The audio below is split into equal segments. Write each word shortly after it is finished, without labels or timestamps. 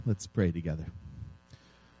Let's pray together.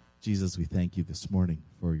 Jesus, we thank you this morning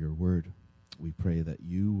for your word. We pray that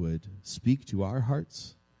you would speak to our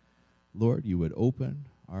hearts. Lord, you would open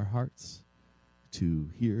our hearts to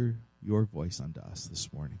hear your voice unto us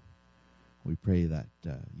this morning. We pray that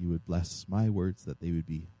you would bless my words, that they would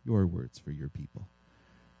be your words for your people,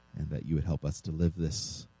 and that you would help us to live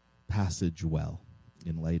this passage well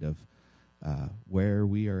in light of where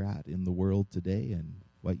we are at in the world today and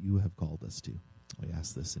what you have called us to. We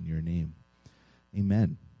ask this in your name.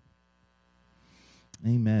 Amen.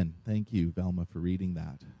 Amen. Thank you, Velma, for reading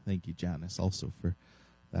that. Thank you, Janice, also for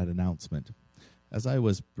that announcement. As I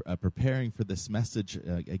was preparing for this message,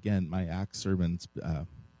 again, my Acts sermons,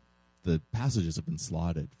 the passages have been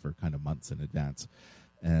slotted for kind of months in advance.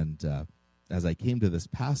 And as I came to this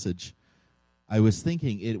passage, I was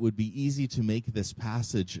thinking it would be easy to make this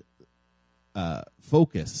passage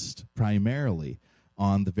focused primarily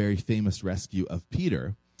on the very famous rescue of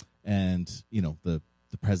Peter and, you know, the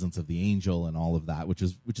presence of the angel and all of that, which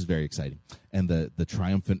is very exciting, and the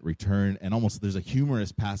triumphant return. And almost there's a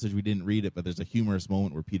humorous passage, we didn't read it, but there's a humorous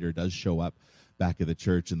moment where Peter does show up back at the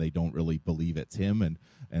church and they don't really believe it's him, and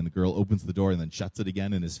the girl opens the door and then shuts it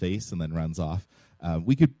again in his face and then runs off.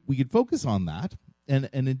 We could focus on that, and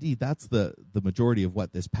indeed that's the majority of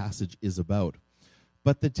what this passage is about.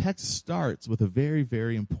 But the text starts with a very,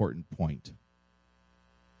 very important point.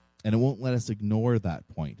 And it won't let us ignore that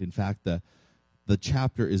point. In fact, the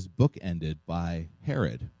chapter is bookended by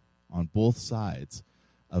Herod on both sides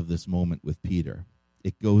of this moment with Peter.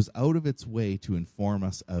 It goes out of its way to inform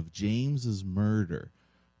us of James's murder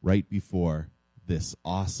right before this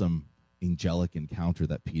awesome angelic encounter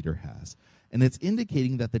that Peter has. And it's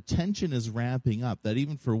indicating that the tension is ramping up, that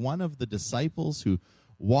even for one of the disciples who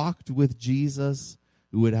walked with Jesus,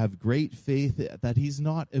 who would have great faith, that he's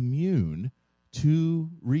not immune to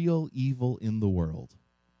real evil in the world.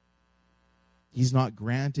 He's not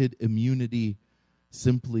granted immunity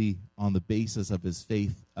simply on the basis of his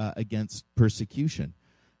faith against persecution.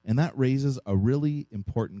 And that raises a really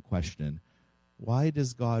important question. Why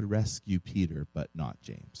does God rescue Peter but not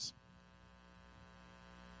James?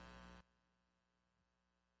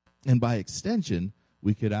 And by extension,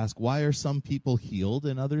 we could ask, why are some people healed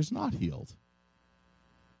and others not healed?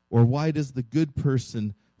 Or why does the good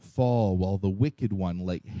person fall while the wicked one,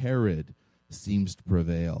 like Herod, seems to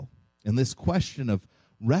prevail? And this question of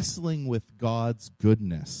wrestling with God's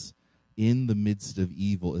goodness in the midst of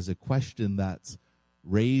evil is a question that's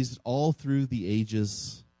raised all through the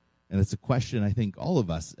ages, and it's a question I think all of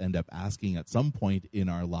us end up asking at some point in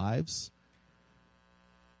our lives.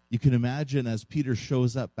 You can imagine as Peter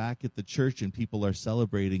shows up back at the church and people are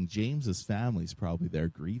celebrating, James's family's probably there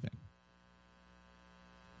grieving.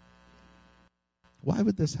 Why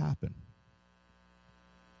would this happen?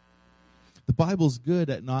 The Bible's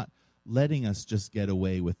good at not letting us just get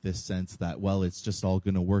away with this sense that, well, it's just all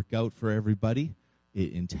going to work out for everybody.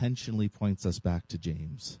 It intentionally points us back to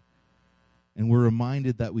James. And we're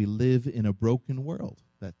reminded that we live in a broken world,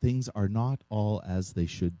 that things are not all as they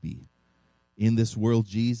should be. In this world,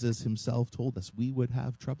 Jesus himself told us we would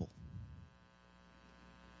have trouble.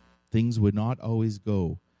 Things would not always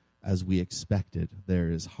go as we expected.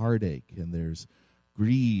 There is heartache, and there's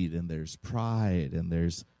greed, and there's pride, and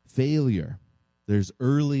there's failure. There's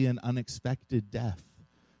early and unexpected death.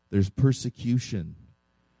 There's persecution.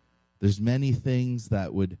 There's many things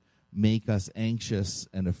that would make us anxious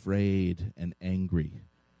and afraid and angry.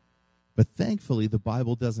 But thankfully, the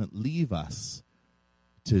Bible doesn't leave us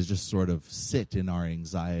to just sort of sit in our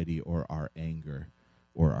anxiety or our anger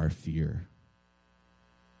or our fear.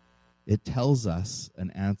 It tells us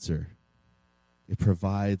an answer. It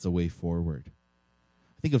provides a way forward.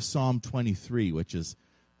 Think of Psalm 23, which is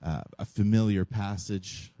a familiar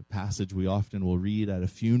passage, a passage we often will read at a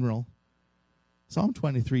funeral. Psalm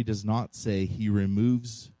 23 does not say, he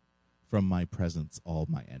removes from my presence all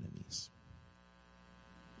my enemies,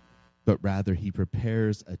 but rather he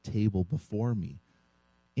prepares a table before me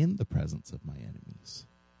in the presence of my enemies.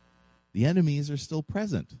 The enemies are still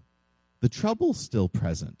present. The trouble's still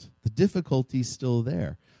present. The difficulty's still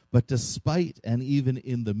there. But despite and even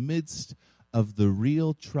in the midst of the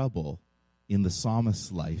real trouble in the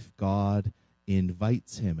psalmist's life, God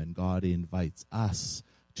invites him and God invites us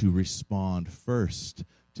to respond first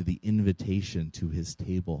to the invitation to his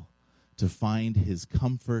table, to find his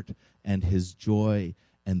comfort and his joy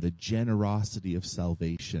and the generosity of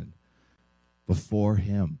salvation before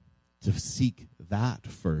him, to seek that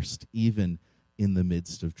first, even in the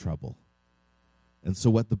midst of trouble. And so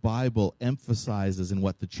what the Bible emphasizes and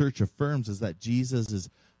what the church affirms is that Jesus is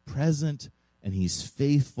present and he's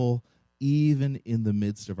faithful even in the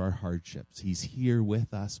midst of our hardships, he's here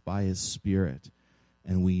with us by his Spirit.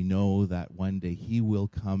 And we know that one day he will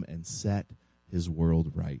come and set his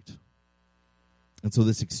world right. And so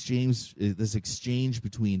this exchange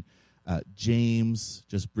between James,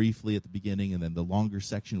 just briefly at the beginning, and then the longer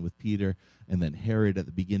section with Peter, and then Herod at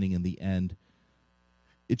the beginning and the end,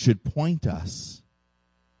 it should point us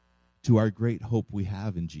to our great hope we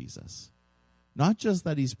have in Jesus. Not just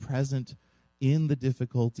that he's present in the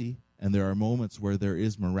difficulty, and there are moments where there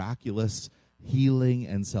is miraculous healing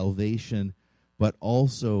and salvation, but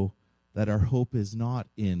also that our hope is not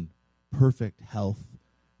in perfect health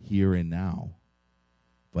here and now,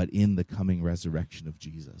 but in the coming resurrection of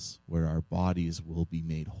Jesus, where our bodies will be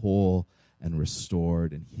made whole and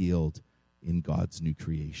restored and healed in God's new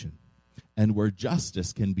creation, and where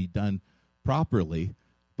justice can be done properly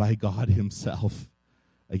by God himself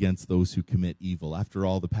against those who commit evil. After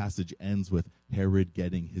all, the passage ends with Herod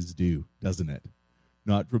getting his due, doesn't it?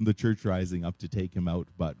 Not from the church rising up to take him out,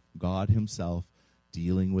 but God himself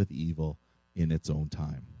dealing with evil in its own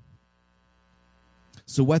time.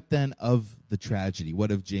 So what then of the tragedy?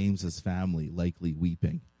 What of James's family likely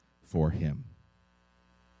weeping for him?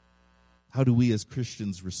 How do we as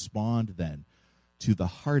Christians respond then to the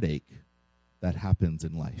heartache that happens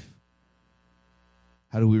in life?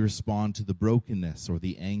 How do we respond to the brokenness or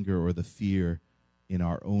the anger or the fear in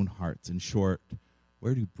our own hearts? In short,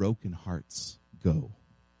 where do broken hearts go?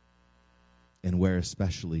 And where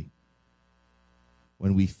especially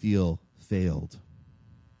when we feel failed?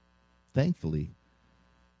 Thankfully,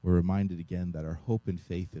 we're reminded again that our hope and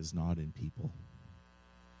faith is not in people.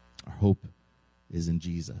 Our hope is in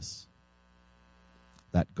Jesus.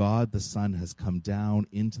 That God the Son has come down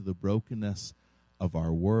into the brokenness of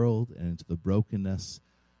our world and into the brokenness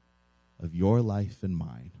of your life and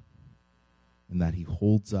mine, and that he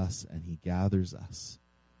holds us and he gathers us,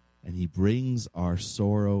 and he brings our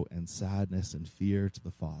sorrow and sadness and fear to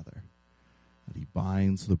the Father, that he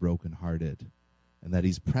binds the brokenhearted, and that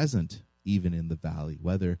he's present even in the valley,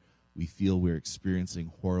 whether we feel we're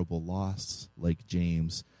experiencing horrible loss like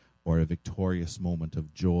James, or a victorious moment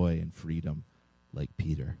of joy and freedom like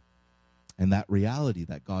Peter. And that reality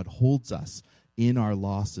that God holds us in our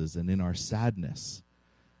losses and in our sadness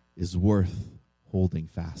is worth holding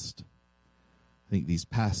fast. I think these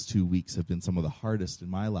past 2 weeks have been some of the hardest in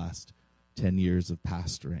my last 10 years of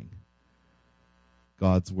pastoring.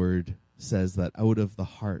 God's word says that out of the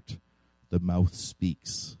heart, the mouth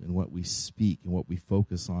speaks, and what we speak and what we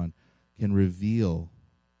focus on can reveal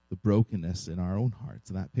the brokenness in our own hearts.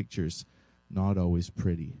 And that picture's not always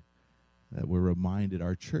pretty. That we're reminded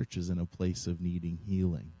our church is in a place of needing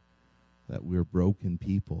healing, that we're broken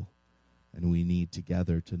people, and we need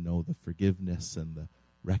together to know the forgiveness and the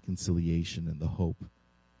reconciliation and the hope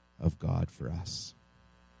of God for us.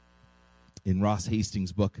 In Ross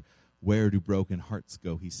Hastings' book, Where Do Broken Hearts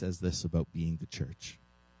Go?, he says this about being the church.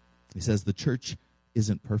 He says, the church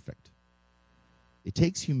isn't perfect. It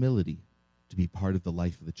takes humility to be part of the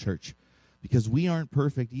life of the church, because we aren't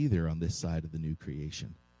perfect either on this side of the new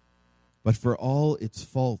creation. But for all its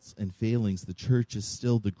faults and failings, the church is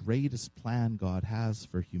still the greatest plan God has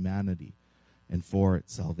for humanity and for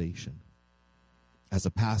its salvation. As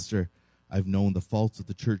a pastor, I've known the faults of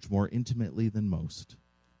the church more intimately than most.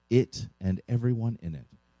 It and everyone in it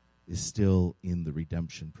is still in the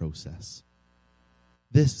redemption process.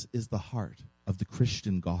 This is the heart of the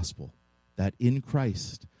Christian gospel, that in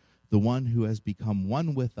Christ, the one who has become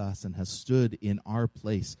one with us and has stood in our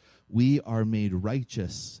place, we are made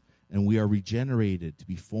righteous and we are regenerated to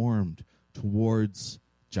be formed towards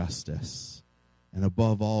justice. And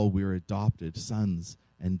above all, we are adopted sons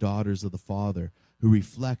and daughters of the Father, who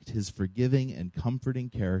reflect his forgiving and comforting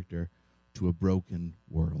character to a broken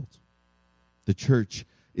world. The church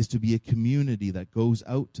is to be a community that goes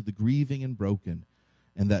out to the grieving and broken,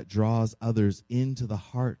 and that draws others into the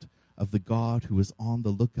heart of the God who is on the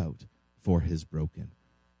lookout for his broken,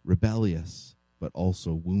 rebellious, but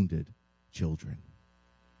also wounded children.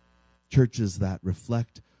 Churches that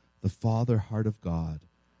reflect the Father heart of God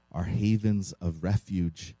are havens of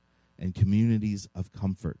refuge and communities of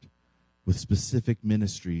comfort, with specific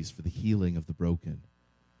ministries for the healing of the broken.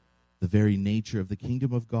 The very nature of the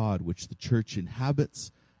kingdom of God, which the church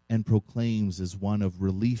inhabits and proclaims, is one of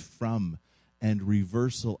relief from and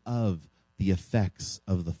reversal of the effects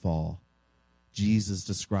of the fall. Jesus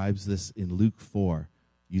describes this in Luke 4,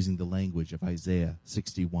 using the language of Isaiah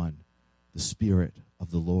 61. The Spirit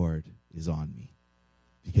of the Lord is on me,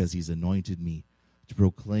 because he's anointed me to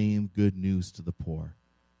proclaim good news to the poor.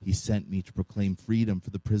 He sent me to proclaim freedom for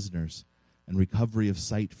the prisoners and recovery of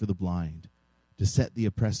sight for the blind, to set the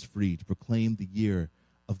oppressed free, to proclaim the year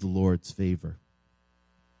of the Lord's favor.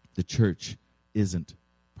 The church isn't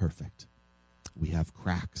perfect. We have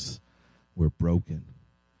cracks. We're broken.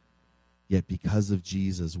 Yet because of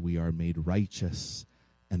Jesus, we are made righteous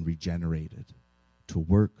and regenerated to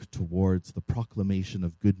work towards the proclamation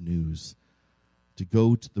of good news, to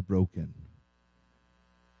go to the broken.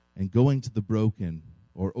 And going to the broken,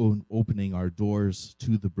 or opening our doors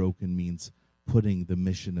to the broken, means putting the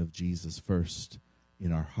mission of Jesus first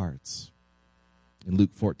in our hearts. In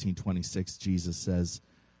Luke 14:26, Jesus says,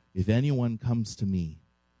 "If anyone comes to me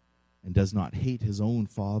and does not hate his own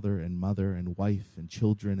father and mother and wife and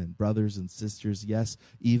children and brothers and sisters, yes,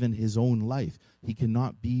 even his own life, he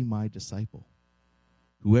cannot be my disciple.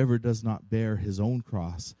 Whoever does not bear his own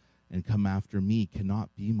cross and come after me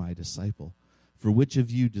cannot be my disciple. For which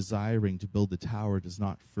of you, desiring to build a tower, does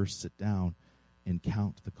not first sit down and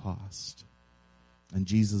count the cost?" And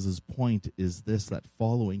Jesus' point is this, that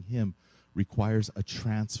following him requires a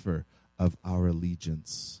transfer of our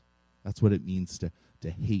allegiance. That's what it means to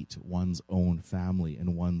hate one's own family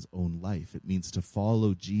and one's own life. It means to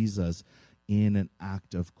follow Jesus in an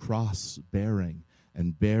act of cross-bearing.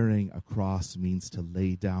 And bearing a cross means to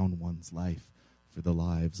lay down one's life for the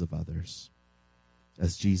lives of others.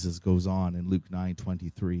 As Jesus goes on in Luke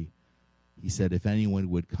 9:23, he said, "If anyone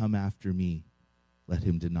would come after me, let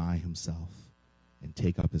him deny himself and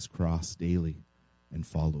take up his cross daily and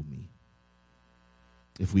follow me."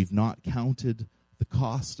 If we've not counted the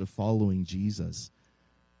cost of following Jesus,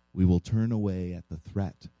 we will turn away at the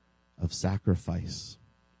threat of sacrifice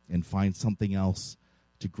and find something else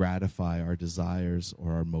to gratify our desires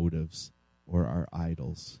or our motives or our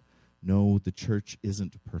idols. No, the church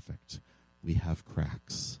isn't perfect. We have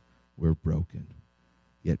cracks. We're broken.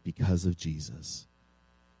 Yet because of Jesus,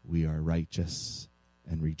 we are righteous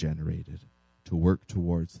and regenerated to work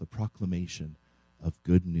towards the proclamation of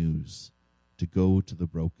good news, to go to the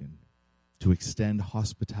broken, to extend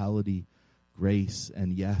hospitality, grace,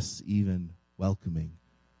 and yes, even welcoming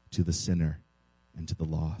to the sinner and to the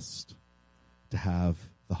lost, to have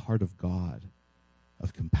the heart of God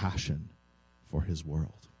of compassion for his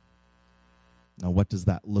world. Now, what does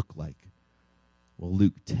that look like? Well,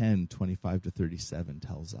 Luke 10:25-37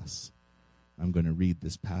 tells us. I'm going to read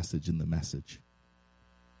this passage in the Message.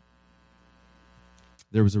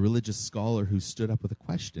 There was a religious scholar who stood up with a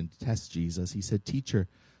question to test Jesus. He said, "Teacher,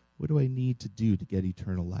 what do I need to do to get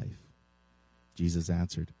eternal life?" Jesus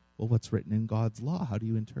answered, "Well, what's written in God's law? How do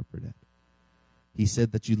you interpret it?" He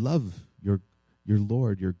said that you love your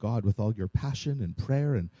Lord, your God, with all your passion and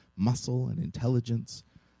prayer and muscle and intelligence,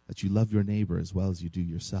 that you love your neighbor as well as you do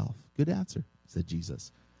yourself. Good answer, said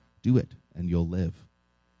Jesus. Do it and you'll live.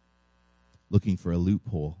 Looking for a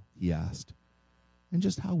loophole, he asked, "And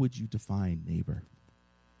just how would you define neighbor?"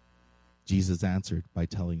 Jesus answered by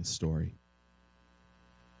telling a story.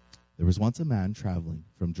 There was once a man traveling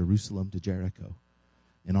from Jerusalem to Jericho,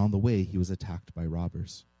 and on the way he was attacked by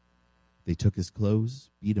robbers. They took his clothes,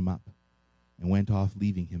 beat him up, and went off,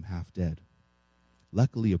 leaving him half dead.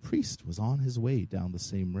 Luckily, a priest was on his way down the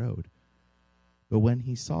same road, but when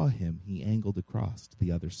he saw him, he angled across to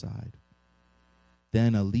the other side.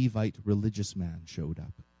 Then a Levite religious man showed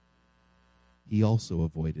up. He also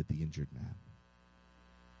avoided the injured man.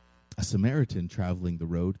 A Samaritan traveling the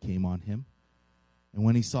road came on him, and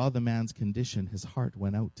when he saw the man's condition, his heart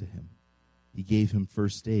went out to him. He gave him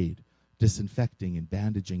first aid, disinfecting and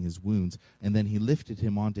bandaging his wounds, and then he lifted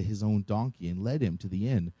him onto his own donkey and led him to the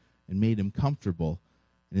inn and made him comfortable.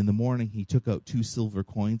 And in the morning he took out 2 silver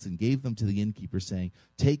coins and gave them to the innkeeper, saying,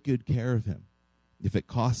 "Take good care of him. If it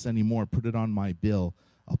costs any more, put it on my bill.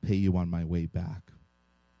 I'll pay you on my way back."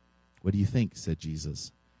 "What do you think?" said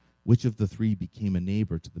Jesus. "Which of the 3 became a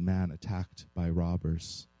neighbor to the man attacked by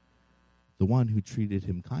robbers?" "The one who treated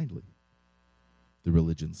him kindly," the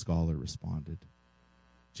religion scholar responded.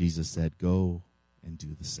 Jesus said, "Go and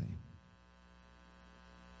do the same."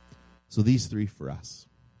 So these 3 for us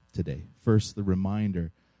today. First, the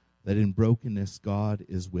reminder that in brokenness, God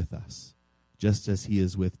is with us, just as he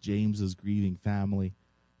is with James's grieving family,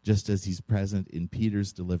 just as he's present in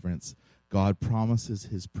Peter's deliverance. God promises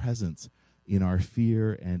his presence in our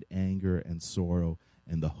fear and anger and sorrow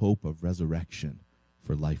and the hope of resurrection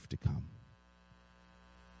for life to come.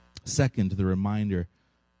 Second, the reminder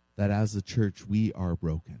that as a church we are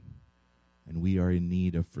broken and we are in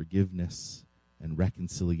need of forgiveness and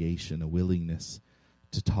reconciliation, a willingness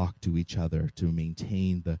to talk to each other, to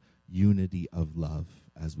maintain the unity of love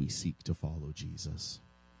as we seek to follow Jesus.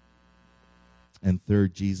 And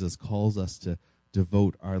third, Jesus calls us to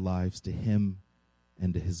devote our lives to him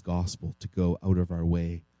and to his gospel, to go out of our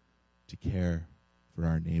way to care for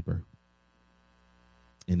our neighbor.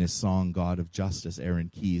 In his song, God of Justice, Aaron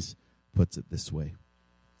Keyes puts it this way: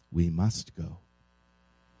 we must go.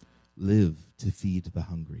 Live to feed the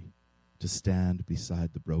hungry, to stand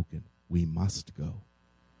beside the broken. We must go.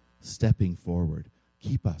 Stepping forward,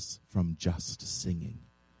 keep us from just singing,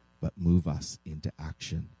 but move us into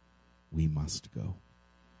action. We must go.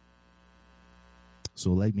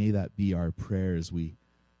 So may that be our prayer as we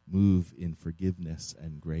move in forgiveness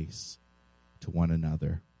and grace to one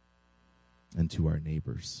another and to our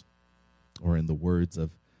neighbors. Or in the words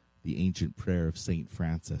of the ancient prayer of St.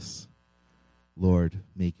 Francis, Lord,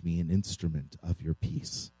 make me an instrument of your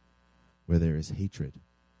peace. Where there is hatred,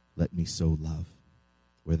 let me sow love.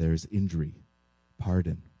 Where there is injury,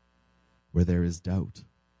 pardon. Where there is doubt,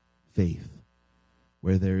 faith.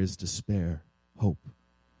 Where there is despair, hope.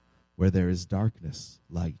 Where there is darkness,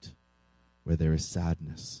 light. Where there is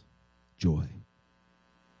sadness, joy.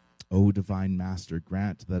 O divine Master,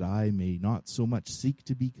 grant that I may not so much seek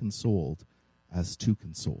to be consoled as to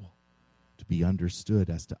console, to be understood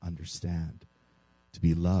as to understand, to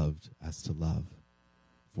be loved as to love.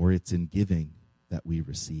 For it's in giving that we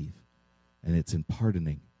receive, and it's in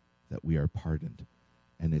pardoning that we are pardoned,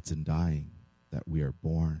 and it's in dying that we are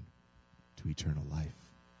born to eternal life.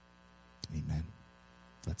 Amen.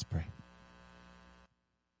 Let's pray.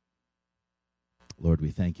 Lord,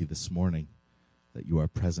 we thank you this morning that you are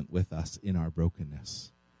present with us in our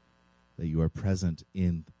brokenness, that you are present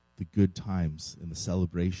in the good times, in the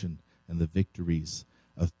celebration and the victories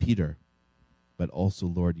of Peter, but also,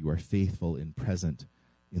 Lord, you are faithful and present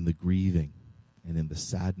in the grieving and in the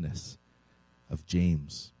sadness of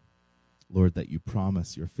James. Lord, that you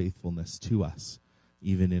promise your faithfulness to us,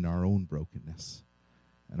 even in our own brokenness.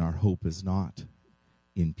 And our hope is not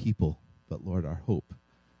in people, but Lord, our hope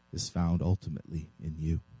is found ultimately in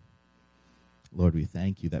you. Lord, we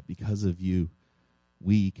thank you that because of you,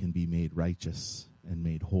 we can be made righteous and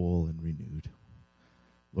made whole and renewed.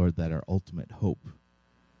 Lord, that our ultimate hope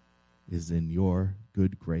is in your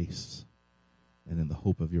good grace and in the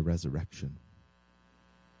hope of your resurrection.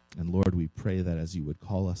 And Lord, we pray that as you would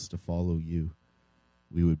call us to follow you,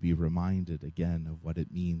 we would be reminded again of what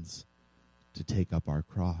it means to take up our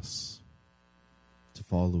cross, to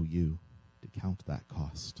follow you, to count that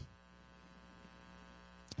cost,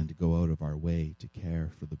 and to go out of our way to care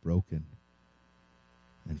for the broken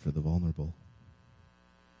and for the vulnerable.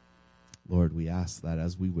 Lord, we ask that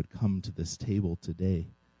as we would come to this table today,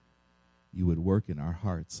 you would work in our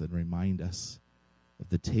hearts and remind us of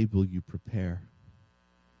the table you prepare,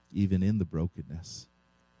 even in the brokenness,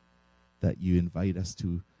 that you invite us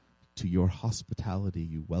to your hospitality.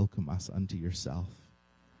 You welcome us unto yourself.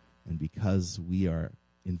 And because we are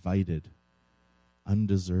invited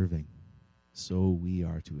undeserving, so we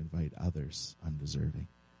are to invite others undeserving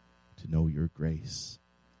to know your grace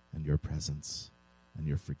and your presence and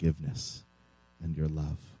your forgiveness and your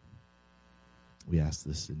love. We ask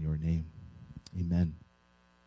this in your name. Amen.